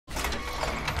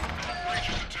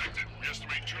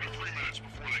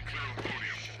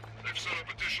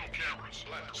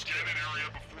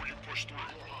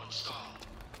Saul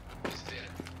is dead.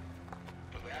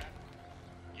 For that,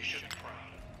 you should be proud.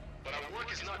 But our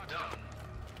work is not done.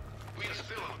 We are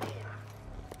still at war.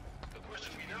 The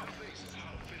question we now face is how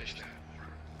to finish that war.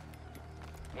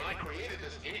 When I created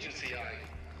this agency, I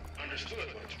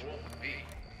understood what its role would be: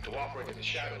 to operate in the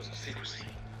shadows of secrecy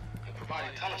and provide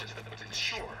intelligence that would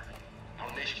ensure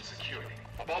our nation's security.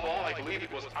 Above all, I believe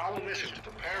it was our mission to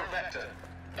prepare Vector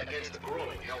against the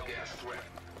growing Hellgas threat.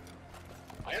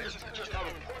 I understood just how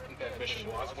important that mission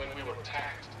was when we were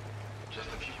attacked just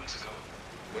a few weeks ago,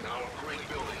 when our great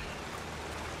building,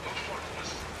 our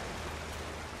fortress,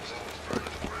 was almost burned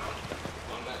to the ground.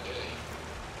 On that day,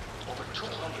 over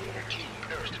 218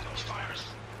 perished in those fires.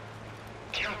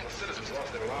 Countless citizens lost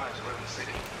their lives around the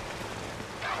city.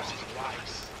 Thousands of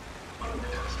lives were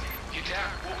devastated. The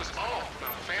attack woke us all from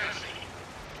our fantasy.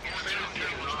 From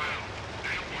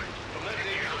that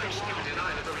day, no one can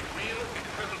deny the very real and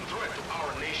present threat to our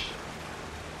nation.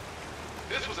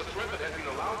 This was a threat that had been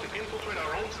allowed to infiltrate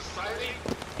our own society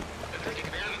and take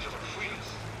advantage of our freedoms.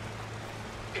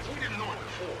 If we didn't know it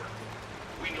before,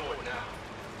 we know it now.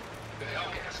 The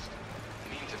Hellgas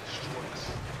mean to destroy us.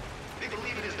 They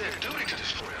believe it is their duty to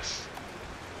destroy us.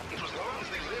 And for as long as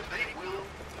they live, they will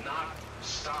not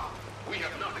stop. We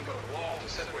have nothing but a wall to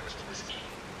separate us from this evil.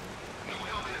 New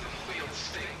Hellgas is a failed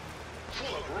state,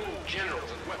 full of rogue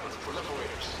generals and weapons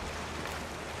proliferators.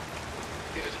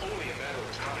 It is only a matter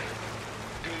of time.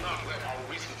 Do not let our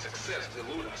recent success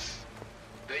delude us.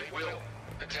 They will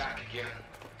attack again.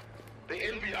 They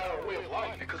envy our way of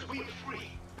life because we are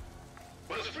free.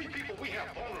 But as free people, we have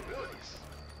vulnerabilities,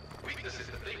 weaknesses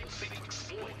that they will seek to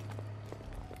exploit.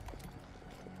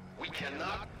 We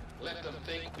cannot let them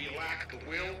think we lack the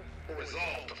will or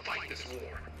resolve to fight this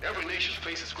war. Every nation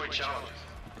faces great challenges,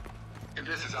 and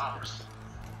this is ours.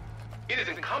 It is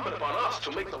incumbent upon us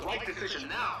to make the right decision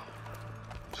now,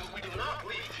 so we do not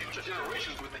leave future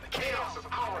generations with the chaos of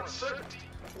our uncertainty.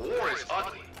 War is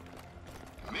ugly.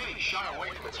 Many shy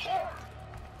away from its horror.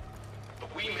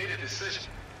 But we made a decision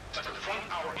to confront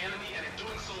our enemy and in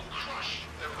doing so crush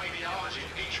their ideology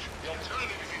of hatred. The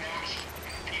alternative is inaction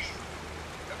and peace.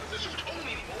 A position which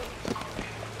only emboldens our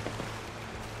enemy.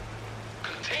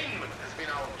 Containment has been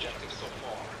our objective so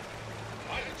far.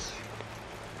 Violence.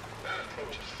 That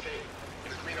approach has failed.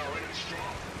 It has made our enemy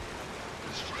strong.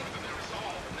 The strength of their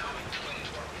resolve, and now they cling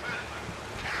to our planet like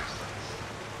parasites.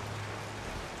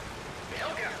 The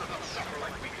Hellgas does not suffer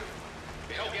like we do.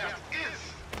 The Hellgas is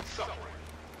suffering.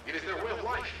 It is their way of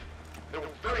life, their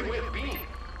very way of being.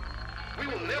 We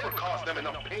will never cause them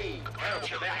enough pain comparable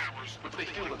to that which they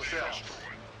feel themselves.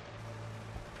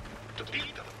 To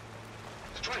beat them,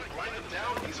 to try and grind them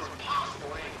down, these are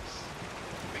impossible aims.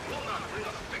 They will not bring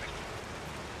us victory.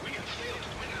 We have failed to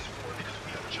win this war because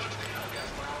we have judged the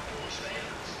Hellgas by our own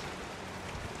standards.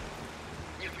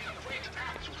 We have been afraid to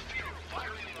act through fear of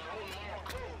violating our own moral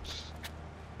codes.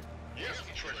 Yes,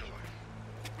 we treasure life.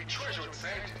 We treasure its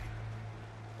sanctity.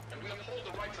 And we uphold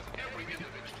the rights of every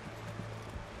individual.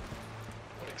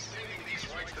 But extending these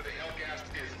rights to the Hellgas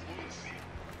is lunacy.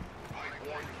 I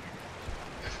warn you.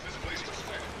 This misplaced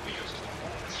respect leads to our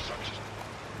own destruction.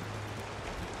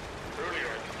 Earlier,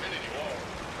 I commended you all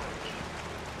for courage.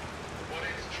 What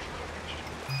is true courage?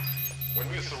 When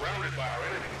we are surrounded by our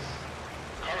enemies,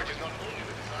 courage is not only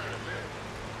the desire to live,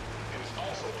 it is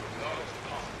also to acknowledge the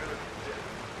possibility of death.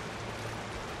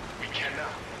 We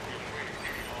cannot be afraid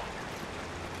any longer.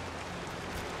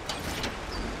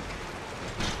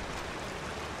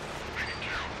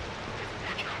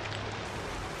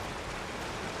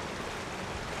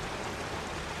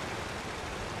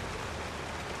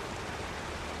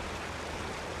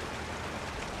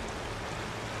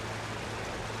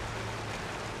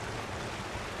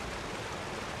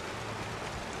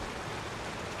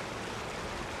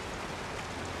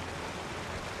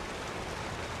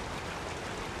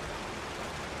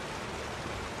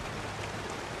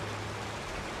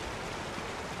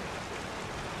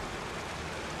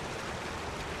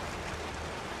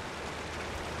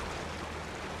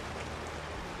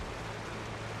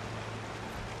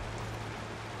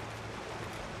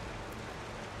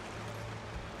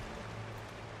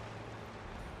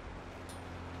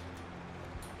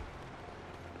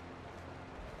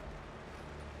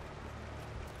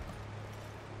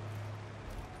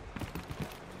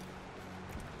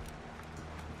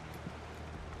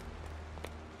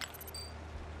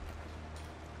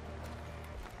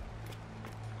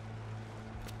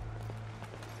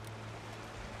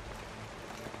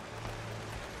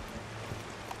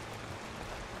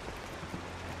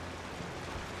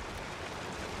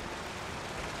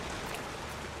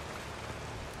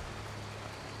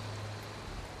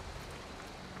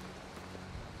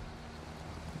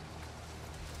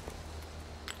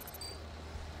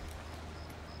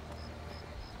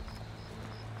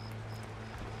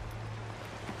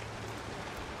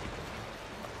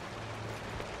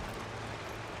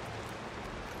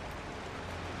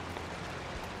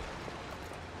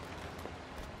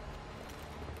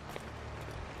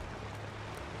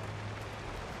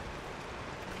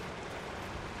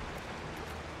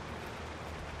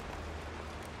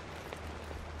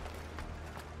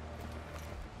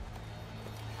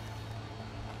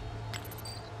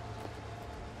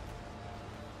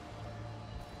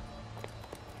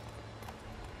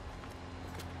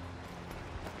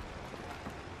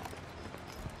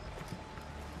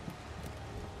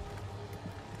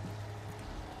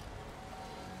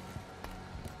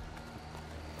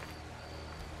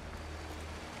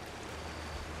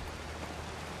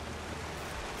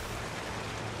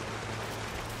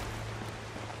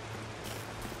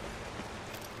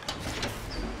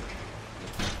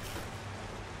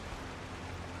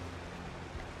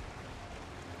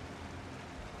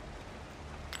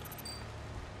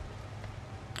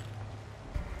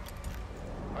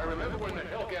 when the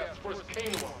Hellgas first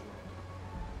came along.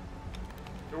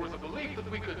 There was a belief that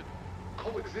we could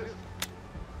coexist.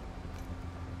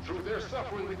 Through their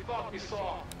suffering, we thought we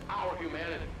saw our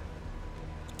humanity.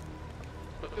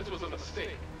 But this was a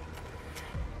mistake.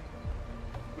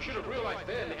 We should have realized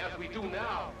then, as we do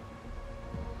now,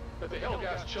 that the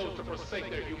Hellgas chose to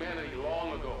forsake their humanity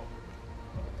long ago.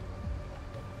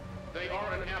 They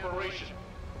are an aberration.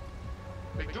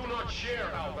 They do not share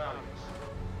our values,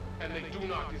 and they do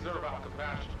not deserve our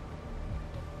compassion.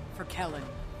 For Kellen.